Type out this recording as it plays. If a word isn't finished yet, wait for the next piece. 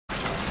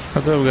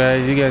What's up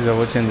guys, you guys are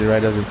watching the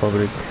Riders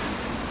Republic.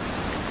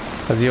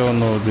 As you all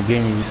know, the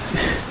game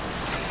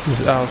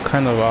is out,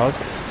 kind of out.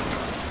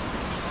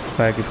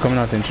 Like, it's coming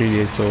out in 3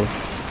 days, so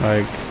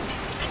like,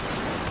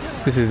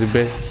 this is the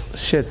best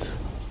shit.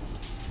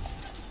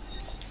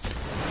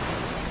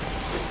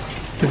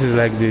 This is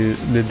like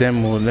the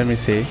demo, let me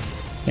say.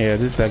 Yeah,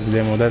 this is like the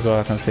demo, that's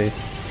all I can say.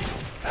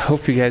 I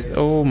hope you guys,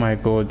 oh my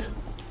god.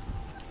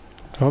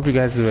 I hope you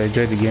guys will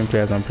enjoy the gameplay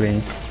as I'm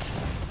playing.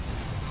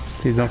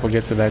 Please don't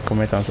forget to like,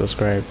 comment and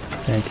subscribe.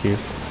 Thank you.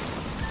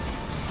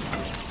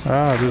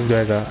 Ah, those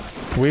guys are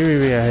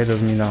way ahead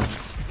of me now.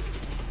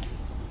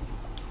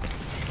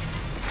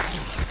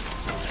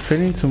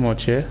 Failing too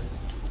much, yeah?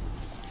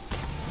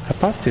 I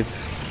passed it.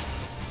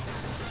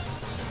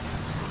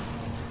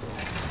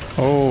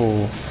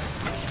 Oh,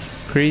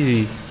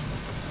 crazy.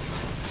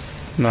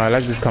 No, I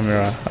like this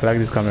camera. I like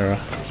this camera.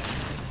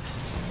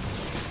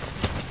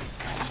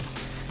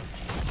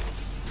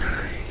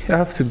 You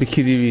have to be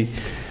kidding me.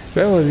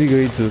 Where was he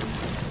going to?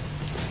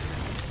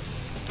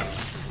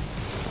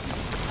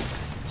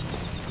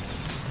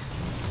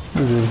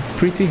 This is a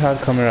pretty hard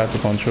camera to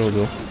control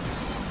though.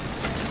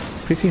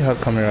 Pretty hard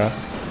camera.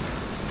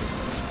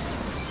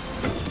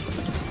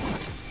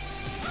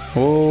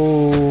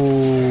 Oh,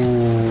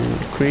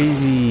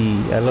 crazy.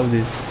 I love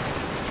this.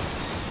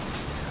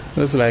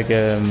 Looks like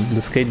the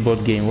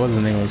skateboard game. What's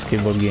the name of the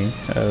skateboard game?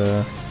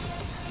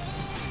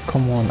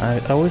 Come on, I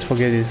always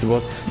forget this,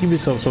 but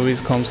Ubisoft always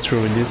comes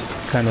through with this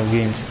kind of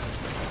games.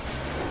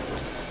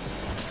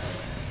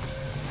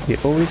 They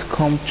always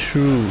come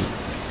true.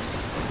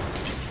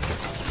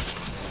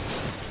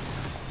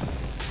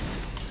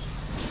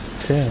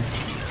 Damn.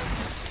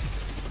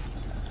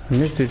 I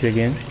missed it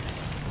again.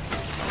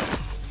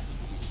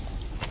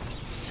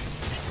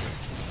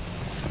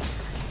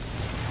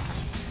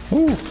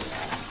 Ooh.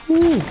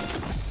 Ooh.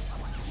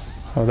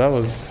 Oh, that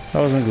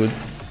wasn't good.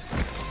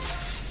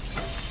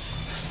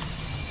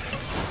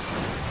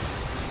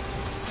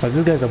 Oh,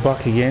 these guys are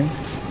back again.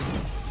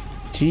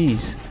 Jeez.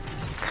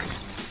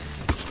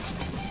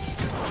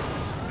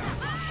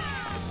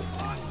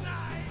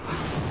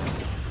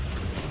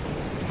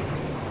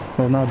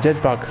 Oh, now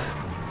jetpacks.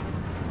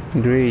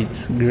 Great.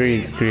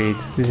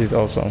 This is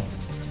awesome.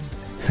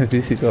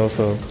 This is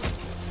awesome.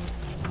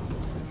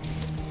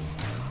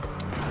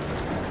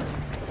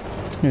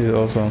 This is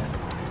awesome.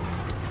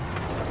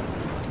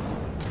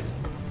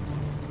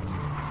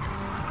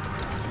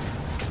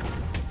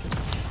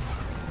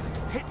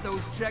 Hit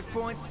those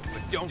checkpoints,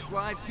 but don't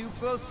fly too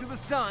close to the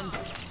sun.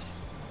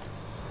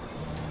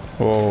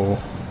 Whoa.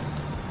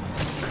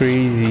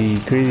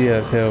 Crazy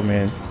as hell,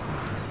 man.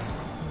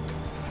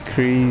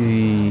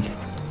 Crazy.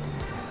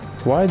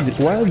 Why the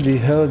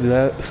hell do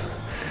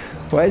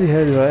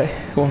I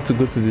want to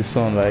go to the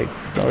sun? Like,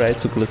 alright,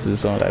 too close to the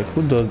sun. Like,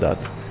 who does that?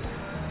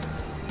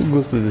 Who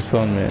goes to the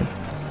sun, man?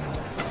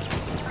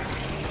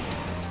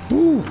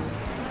 Woo!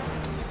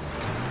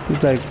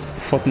 It's like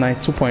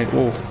Fortnite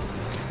 2.0.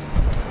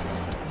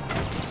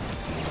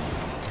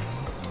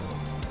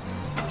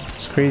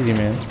 It's crazy,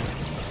 man.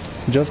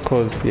 Just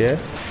Cause, yeah.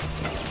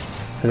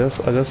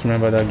 I just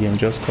remember that game,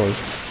 Just Cause.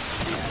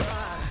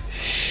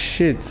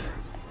 Shit.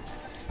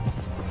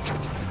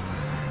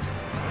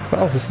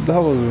 That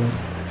was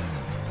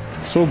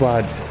so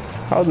bad.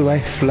 How do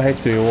I fly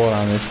to a wall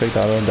and expect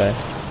I don't die?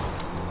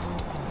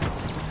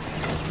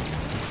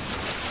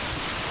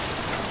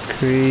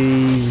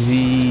 Crazy.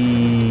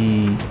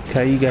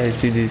 Can you guys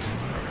see this?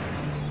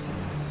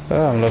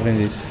 Oh, I'm loving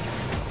this.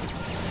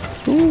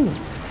 Ooh,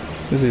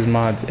 this is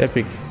mad,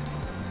 epic.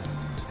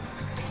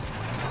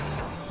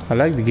 I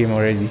like the game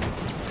already.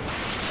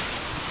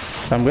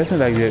 I'm guessing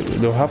like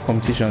they'll have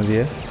competitions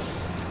here.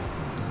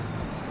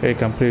 Where you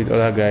can play with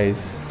other guys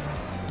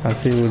and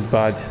see who's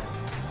bad.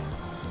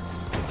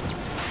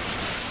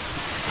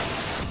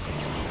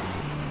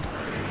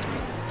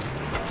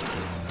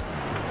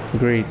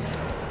 Great.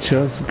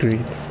 Just great.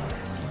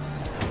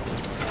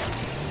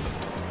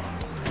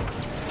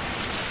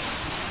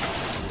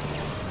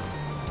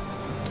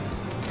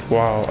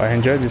 Wow, I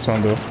enjoyed this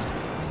one though.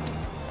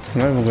 I'm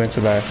not even going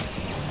to lie.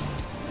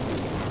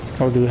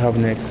 What do we have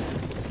next?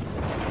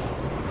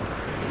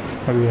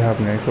 What do we have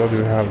next? What do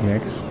we have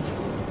next?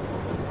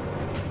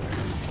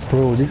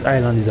 Bro, this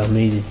island is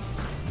amazing.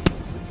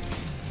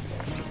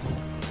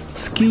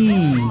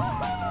 Ski!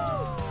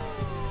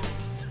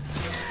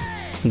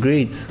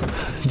 Great.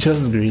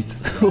 Just great.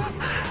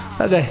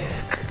 That guy.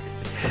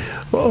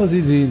 What was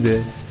he doing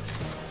there?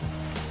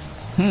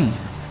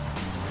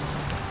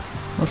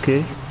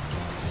 Okay.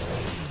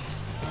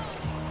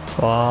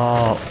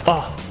 Wow.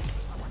 Ah!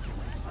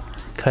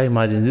 Can you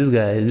imagine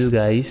this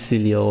guy is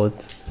silly or what?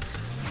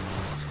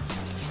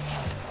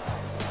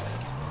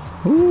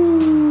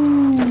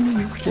 Ooh,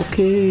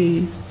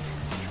 okay.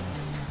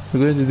 We're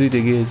going to do it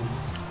again.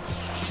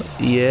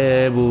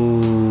 Yeah,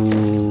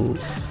 boo.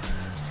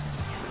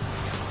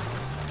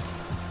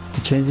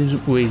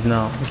 Changing ways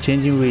now.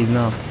 Changing ways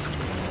now.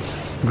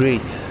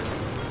 Great.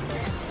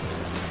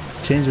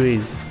 Change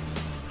ways.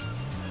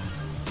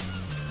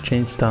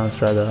 Change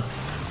stance rather.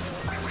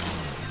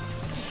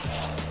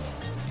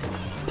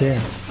 Damn.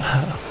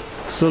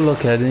 So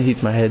lucky I didn't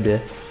hit my head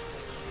there.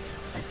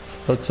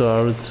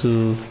 Auto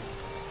R2.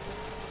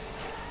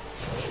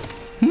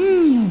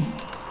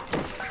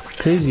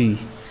 Crazy.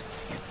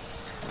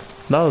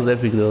 That was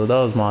epic though. That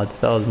was mad.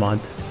 That was mad.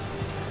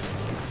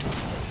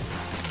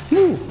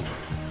 Woo.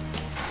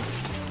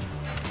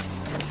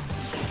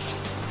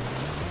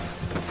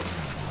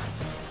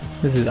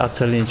 This is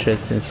actually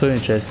interesting. So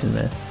interesting,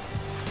 man.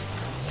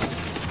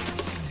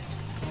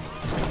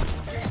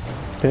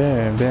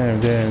 Damn, damn,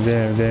 damn,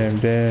 damn, damn,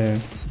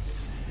 damn.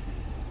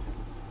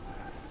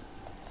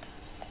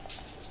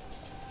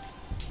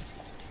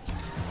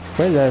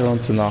 Where did I run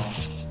to now?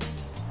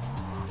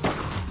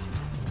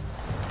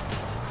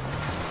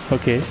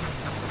 Okay.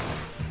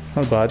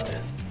 Not bad.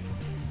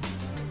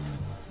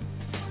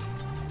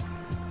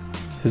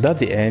 Is that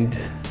the end?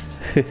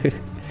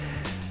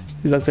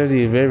 It's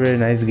actually a very, very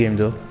nice game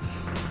though.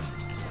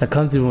 I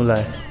can't even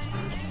lie.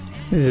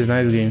 This is a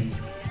nice game.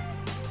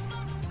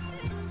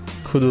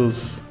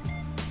 Kudos.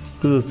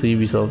 Kudos to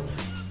Ubisoft.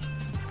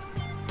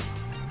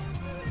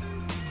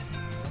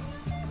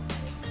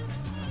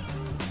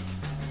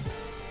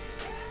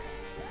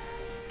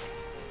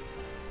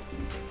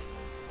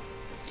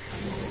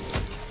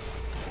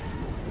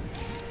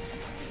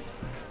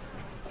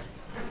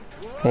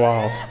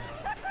 Wow.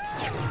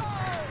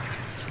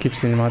 Skip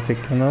cinematic.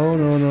 No,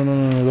 no, no,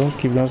 no, no, don't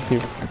skip, don't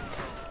skip.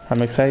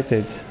 I'm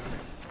excited.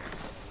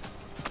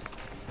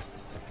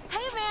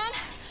 Hey man,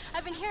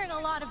 I've been hearing a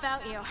lot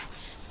about you.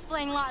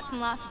 Displaying lots and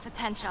lots of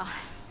potential.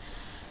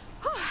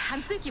 Whew,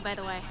 I'm Suki, by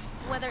the way.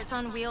 Whether it's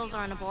on wheels or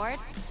on a board,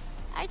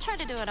 I try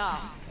to do it all.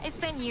 I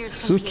spent years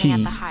competing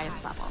at the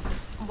highest level.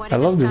 What I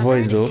love the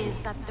voice though.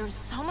 Is that there's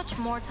so much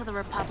more to the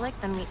Republic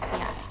than meets the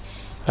eye.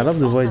 I love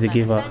the voice they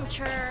gave her.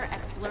 Adventure,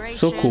 exploration,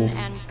 so cool.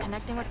 And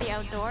connecting with the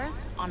outdoors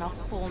on a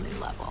whole new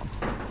level.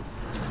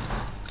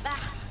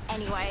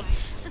 Anyway,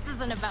 this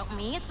isn't about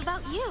me, it's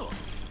about you.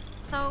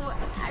 So,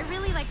 I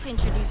really like to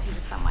introduce you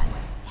to someone.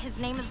 His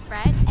name is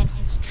Brett, and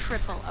he's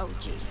triple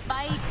OG.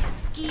 Bike,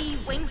 ski,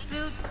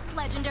 wingsuit,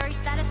 legendary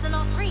status in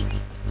all three.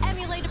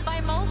 Emulated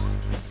by most,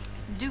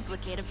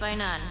 duplicated by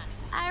none.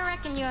 I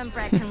reckon you and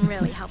Brett can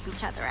really help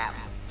each other out.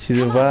 She's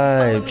a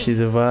vibe, she's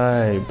a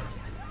vibe.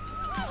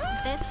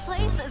 This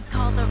place is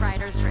called the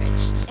Riders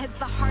Ridge. It's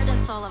the heart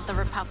and soul of the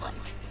Republic.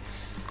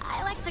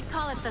 I like to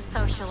call it the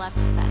social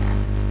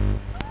epicenter.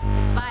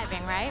 It's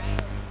vibing, right?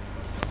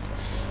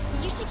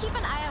 You should keep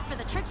an eye out for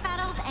the trick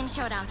battles and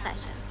showdown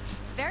sessions.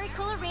 Very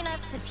cool arenas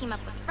to team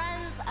up with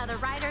friends, other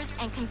riders,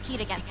 and compete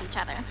against each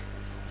other.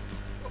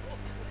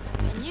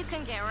 And you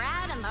can get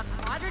rad in the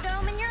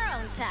Quadrodome in your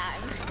own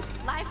time.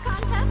 Live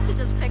contest to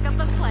just pick up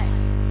and play.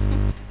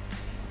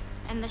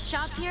 And the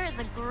shop here is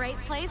a great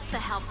place to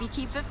help you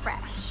keep it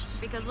fresh.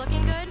 Because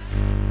looking good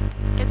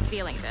is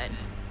feeling good.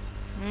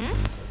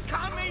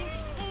 Coming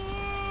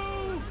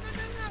soon!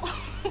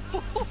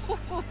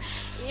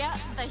 Yep,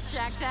 the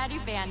Shack Daddy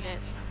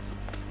Bandits.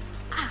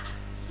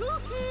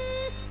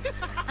 Suki!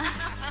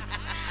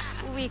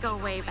 We go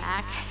way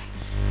back.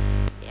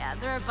 Yeah,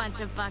 they're a bunch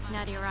of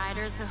buck-nutty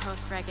riders who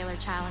host regular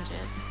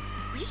challenges.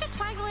 You should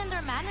twaggle in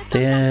their madness at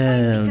some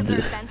point because their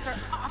events are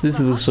off This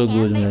the looks so hook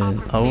good, and they man.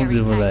 offer I won't very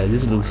even lie, tight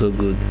this looks so rewards.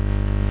 good.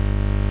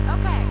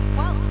 Okay,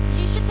 well,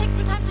 you should take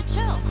some time to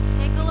chill.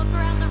 Take a look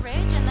around the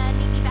ridge and then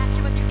meet me back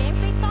here with your game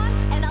face on,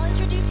 and I'll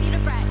introduce you to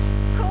Brett.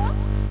 Cool?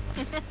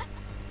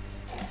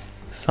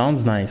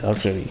 Sounds nice,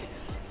 actually.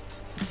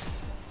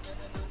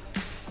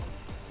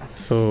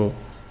 So,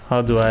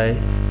 how do I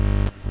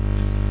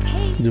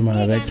do my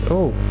adventure?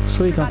 Oh,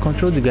 so you can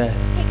control the guy.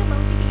 Take a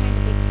mosey behind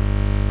the big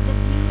screens. The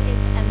view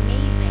is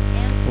amazing,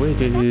 and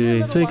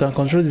Wait, so you can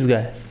control this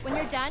guy. when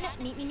you're done,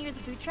 meet me near the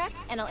food truck,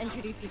 and I'll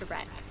introduce you to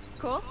Brett.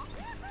 Cool?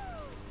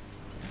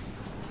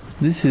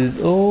 This is,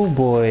 oh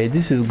boy,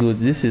 this is good,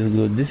 this is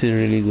good, this is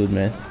really good,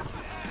 man.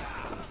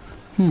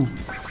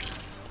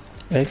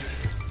 X.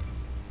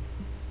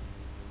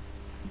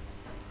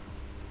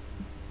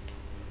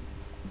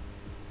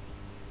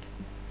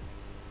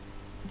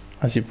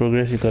 As you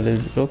progress, you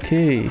collect,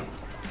 okay.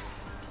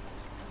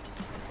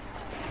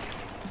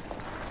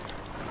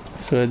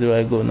 So where do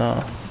I go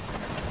now?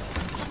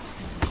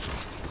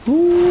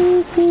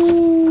 Woohoo!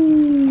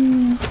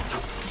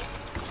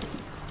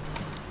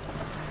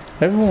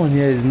 Everyone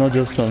here is not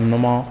just some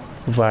normal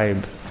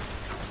vibe.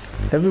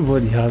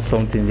 Everybody has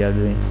something they are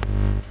doing.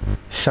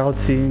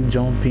 Shouting,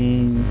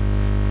 jumping,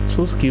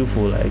 so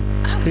skillful, like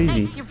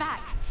crazy. Nice, you're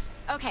back.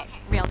 Okay,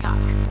 real talk.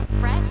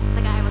 Brett,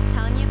 the guy I was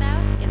telling you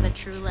about, is a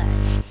true ledge.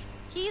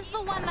 He's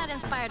the one that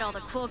inspired all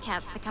the cool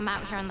cats to come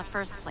out here in the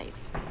first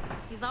place.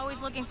 He's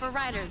always looking for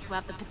riders who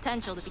have the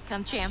potential to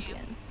become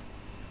champions.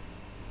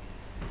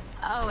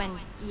 Oh, and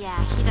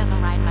yeah, he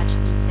doesn't ride much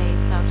these days,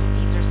 so he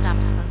feeds our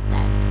stomachs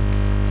instead.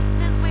 It's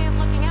his way of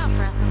looking out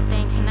for us and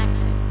staying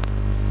connected.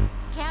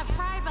 Can't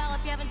pride well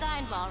if you haven't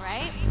dined well,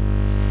 right?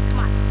 Come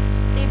on,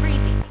 stay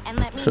breezy and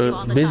let me do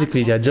all So the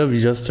basically talking. their job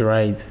is just to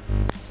ride.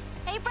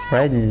 Hey, Brett,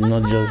 Riding is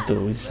what's not just up?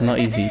 though, it's not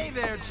easy. Hey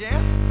there,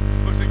 champ.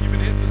 Looks like you've been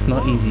hitting the It's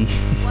not slopes. easy.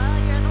 Well,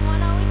 you're the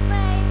one always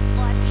saying,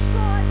 life's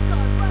short, go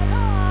right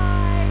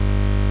hard.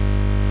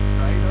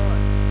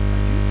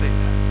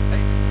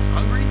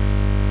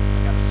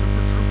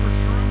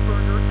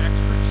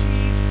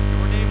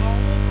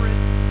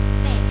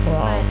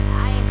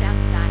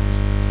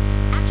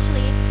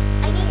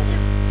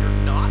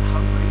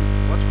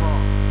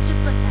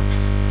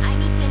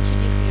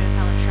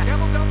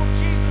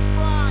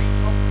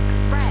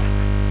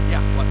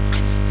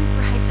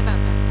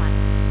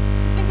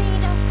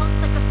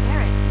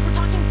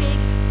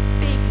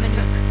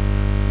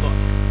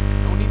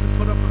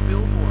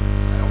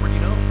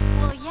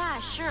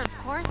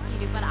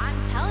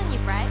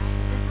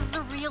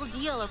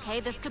 smile, okay?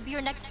 This could be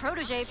your next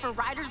protege for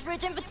Riders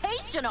Ridge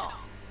Invitational.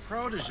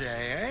 Protege,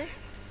 eh?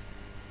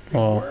 Big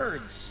Oh.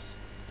 words.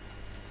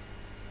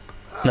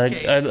 Like,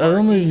 Okay, I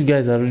don't know if you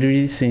Sparky. guys are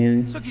really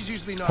seeing Suki's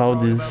usually not how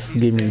wrong this about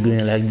these game is things.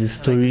 going, like the And I can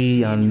story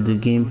see and in the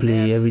your gameplay,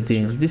 brunettes that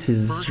everything. you're This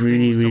is bursting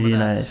really, with some really of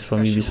that nice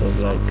from special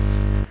Ubisoft. Like, sauce.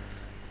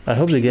 I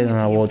hope they get an Competing at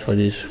the award for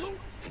this. Invitational?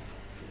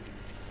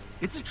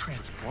 It's a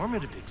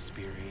transformative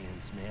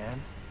experience,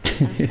 man.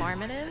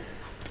 Transformative?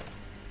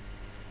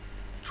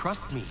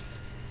 Trust me,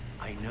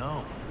 I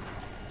know.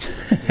 I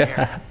was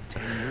there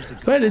 10 years ago.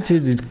 Why did you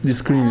the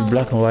screen is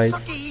black and white?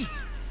 Sucky!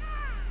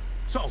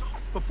 So,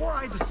 before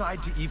I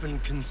decide to even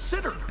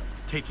consider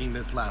taking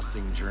this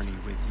lasting journey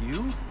with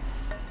you,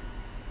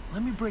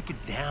 let me break it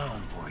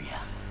down for you.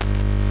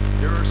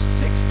 There are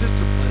 6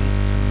 disciplines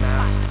to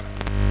master.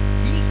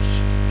 Each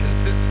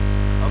consists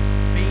of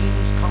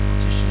famed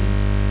competitions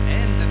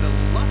and an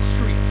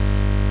illustrious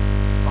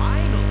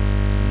final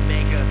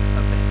mega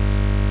event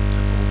to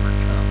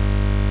overcome.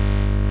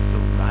 The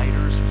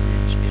Riders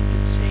Ridge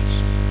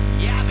Invitation.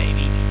 Yeah,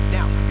 baby!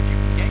 Now, if you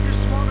can get your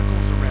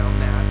smarticles around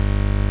that,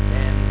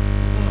 then...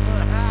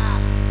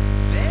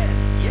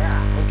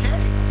 yeah,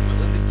 okay. I'm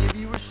willing to give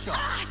you a shot.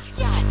 Ah,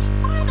 yes,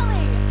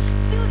 finally!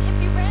 Dude,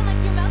 if you ran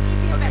like your mouth,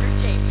 you'd be in better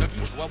shape. So,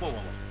 whoa.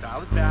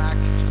 Dial it back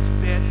just a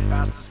bit.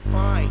 Fast is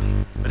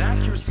fine. But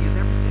accuracy is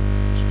everything.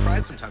 You should try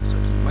it sometime,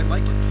 Sophie. You might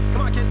like it.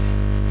 Come on, kid.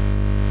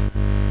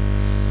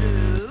 So,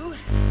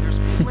 there's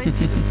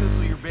plenty to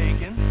sizzle your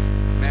bacon.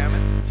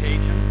 Mammoth,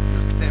 Taken,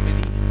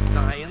 Yosemite,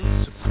 Zion,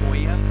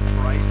 Sequoia,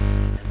 Bryce,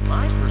 and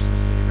my personal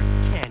favorite,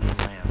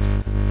 Canyonland.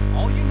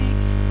 All unique, in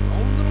their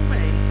own little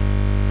way.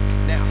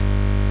 Now, a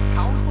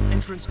powerful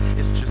entrance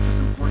is just as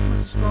important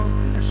as a strong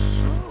finish,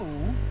 so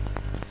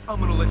I'm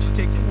gonna let you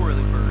take the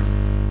whirly bird.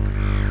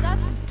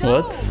 That's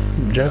dope. What?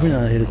 Driving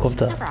a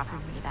helicopter. Never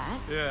offered me that.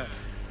 Yeah,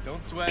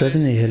 don't sweat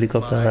Driving a it.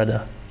 helicopter, It's mine.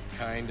 rather.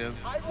 Kind of.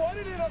 I won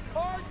it in a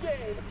card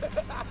game.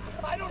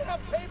 I don't have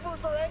papers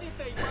or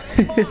anything, but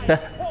it's mine.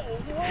 Whoa.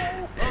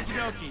 Okie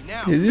dokie.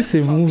 Now, Is this a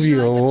fist bump, movie be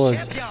like or the what?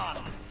 champion.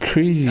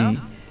 Crazy. No?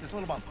 Just a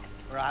little bump.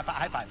 Or a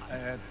high five.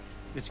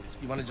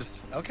 You want to just...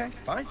 Okay,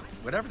 fine.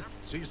 Whatever.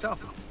 Suit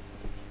yourself.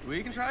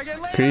 We can try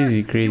again later.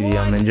 Crazy.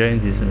 I'm enjoying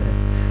this, man.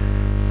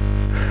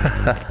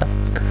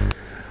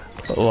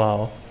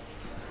 Wow.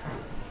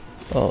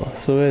 Oh,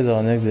 so where's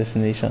our next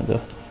destination,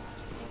 though?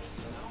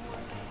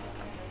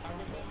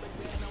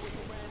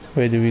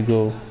 Where do we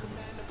go?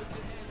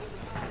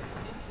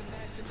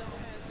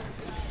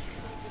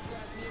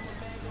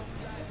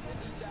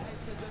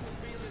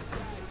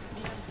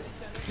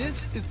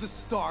 This is the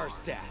Star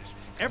Stash.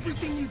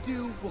 Everything you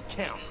do will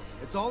count.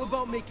 It's all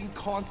about making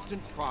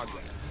constant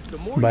progress. The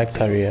more Bike you do,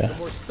 career. the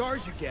more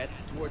stars you get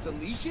towards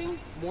unleashing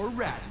more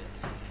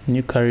radness.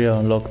 New career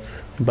unlocked.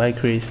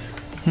 Bike race.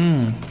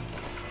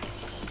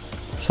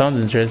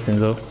 Sounds interesting,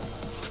 though.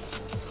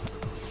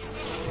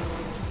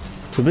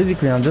 So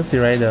basically, I'm just a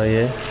rider,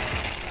 yeah.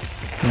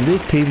 And they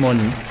pay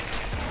money.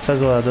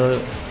 That's what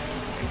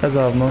that's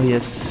what I've not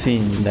yet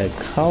seen. Like,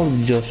 how do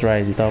you just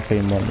ride without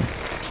paying money?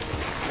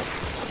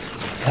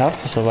 You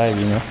have to survive,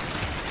 you know.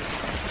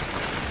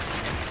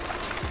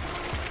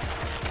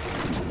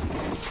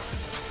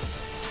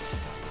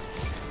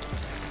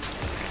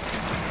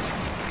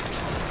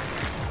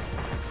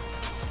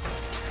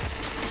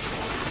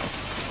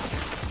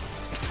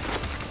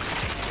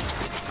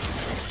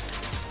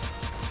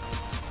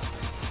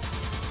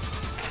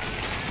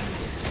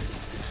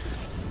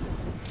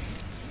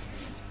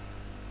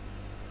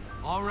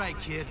 All right,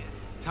 kid.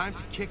 Time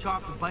to kick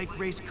off the bike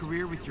race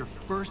career with your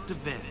first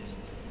event.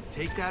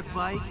 Take that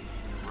bike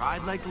and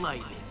ride like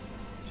lightning.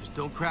 Just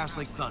don't crash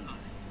like thunder.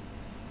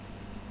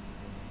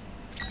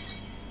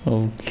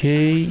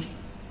 Okay.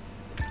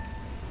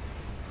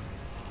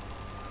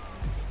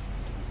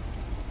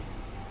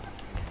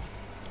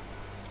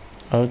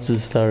 How to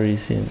start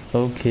racing?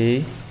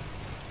 Okay.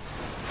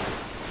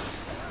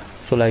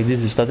 So like this,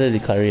 you started the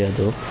career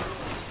though.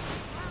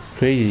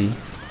 Crazy.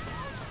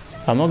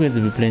 I'm not going to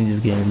be playing this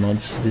game much.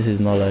 This is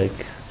not like,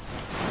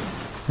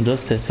 I'm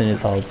just testing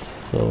it out.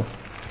 So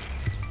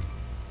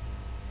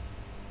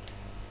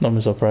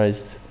not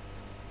surprised.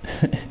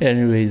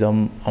 Anyways,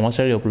 I'm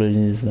actually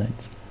uploading this night.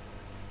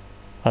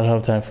 I'll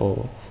have time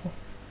for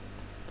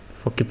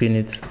keeping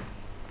it.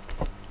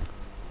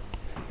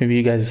 Maybe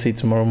you guys will see it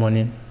tomorrow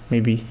morning.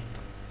 Maybe.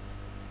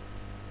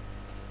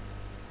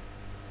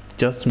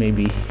 Just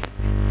maybe.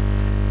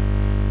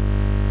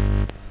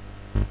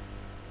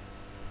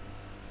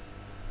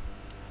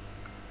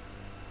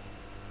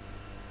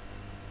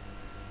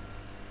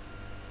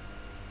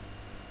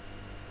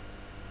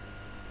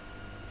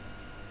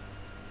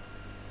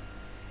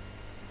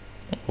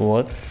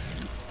 What?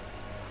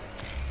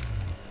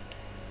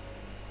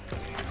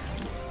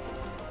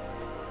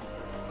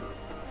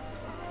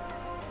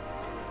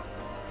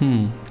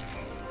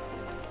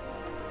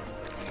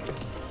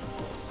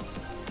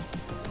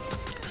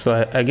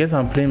 So I guess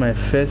I'm playing my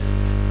first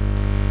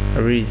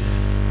race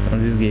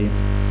on this game.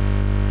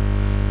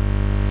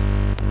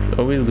 It's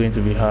always going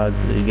to be hard.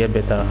 You get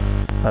better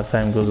as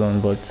time goes on,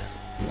 but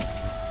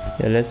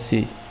yeah, let's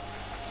see.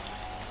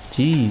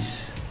 Jeez.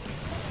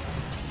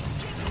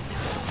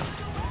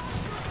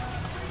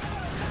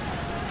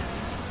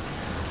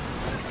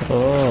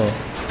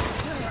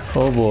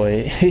 Oh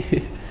boy.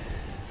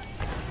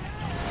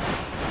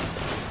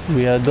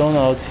 We are done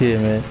out here,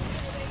 man.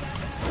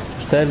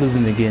 Start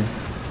losing again.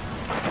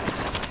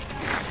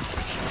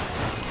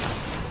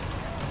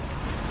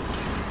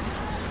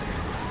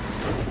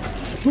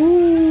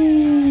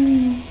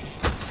 Woo!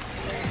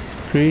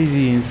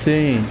 Crazy,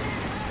 insane.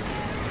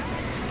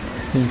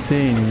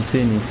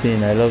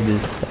 Insane. I love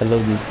this. I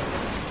love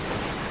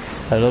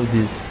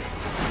this.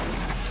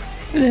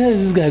 Where the hell is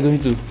this guy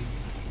going to?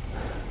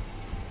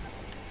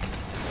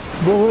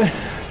 Bro, where?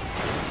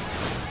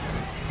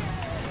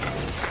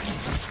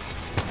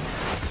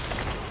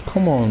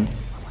 Come on.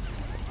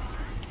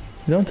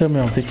 Don't tell me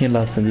I'm taking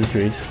last in this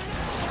race.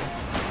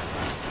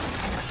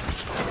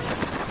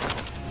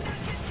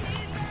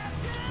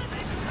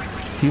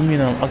 You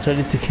mean I'm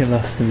actually taking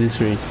last in this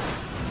race?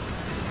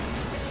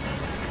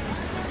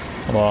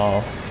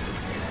 Wow.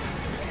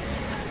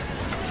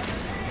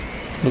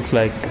 Looks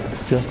like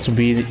just to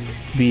be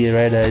a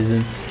rider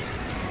isn't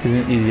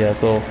easy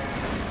at all.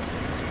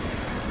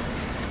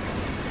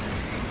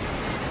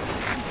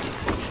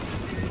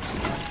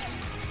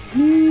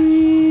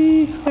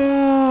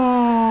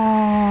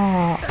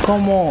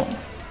 Come on.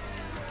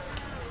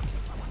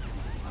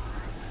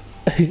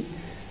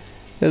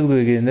 Let's go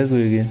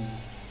again.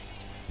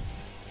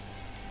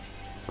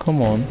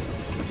 Come on.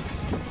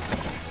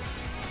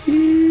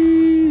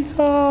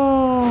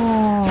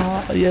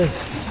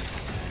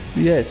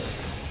 Yes.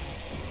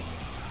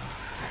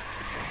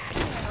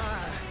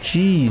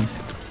 Jeez.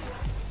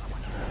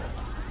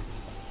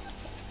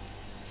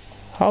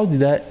 How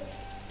did I?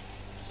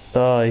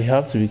 Oh, you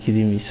have to be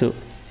kidding me. So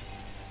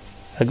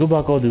I go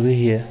back all the way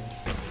here.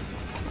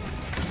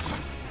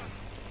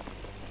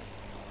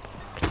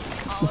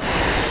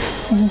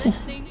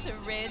 Listening to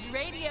Red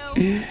Radio.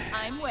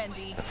 I'm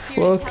Wendy. Here to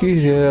tell Fucking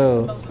you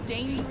hell. the most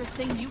dangerous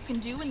thing you can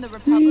do in the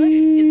Republic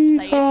is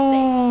play it safe.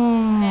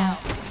 Now,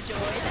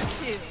 enjoy the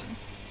tunes.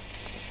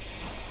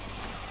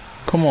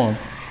 Come on.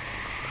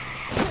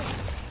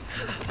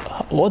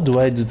 What do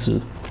I do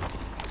to?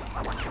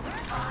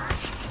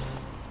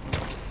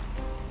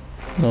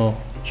 No,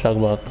 track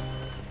back.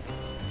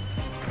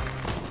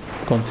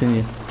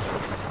 Continue.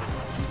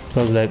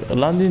 So like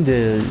landing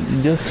there,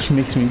 it just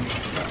makes me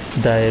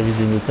die every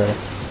single time.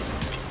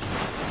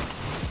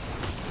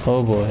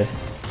 Oh boy.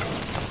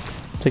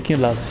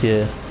 Taking laps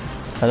here.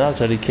 I don't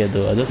actually care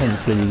though, I just want to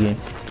play the game.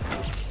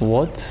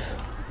 What?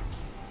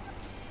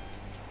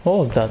 What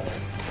was that?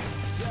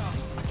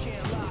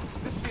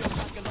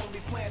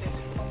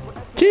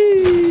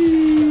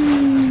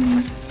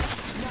 Jeez.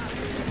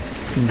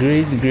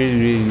 Great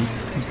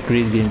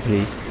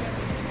gameplay.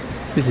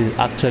 This is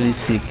actually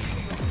sick.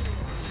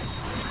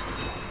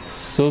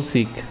 So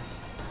sick.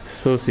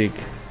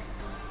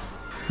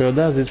 So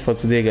that's it for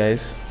today,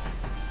 guys.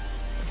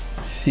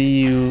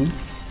 See you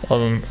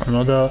on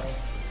another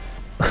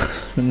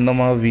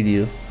normal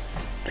video.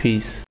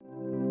 Peace.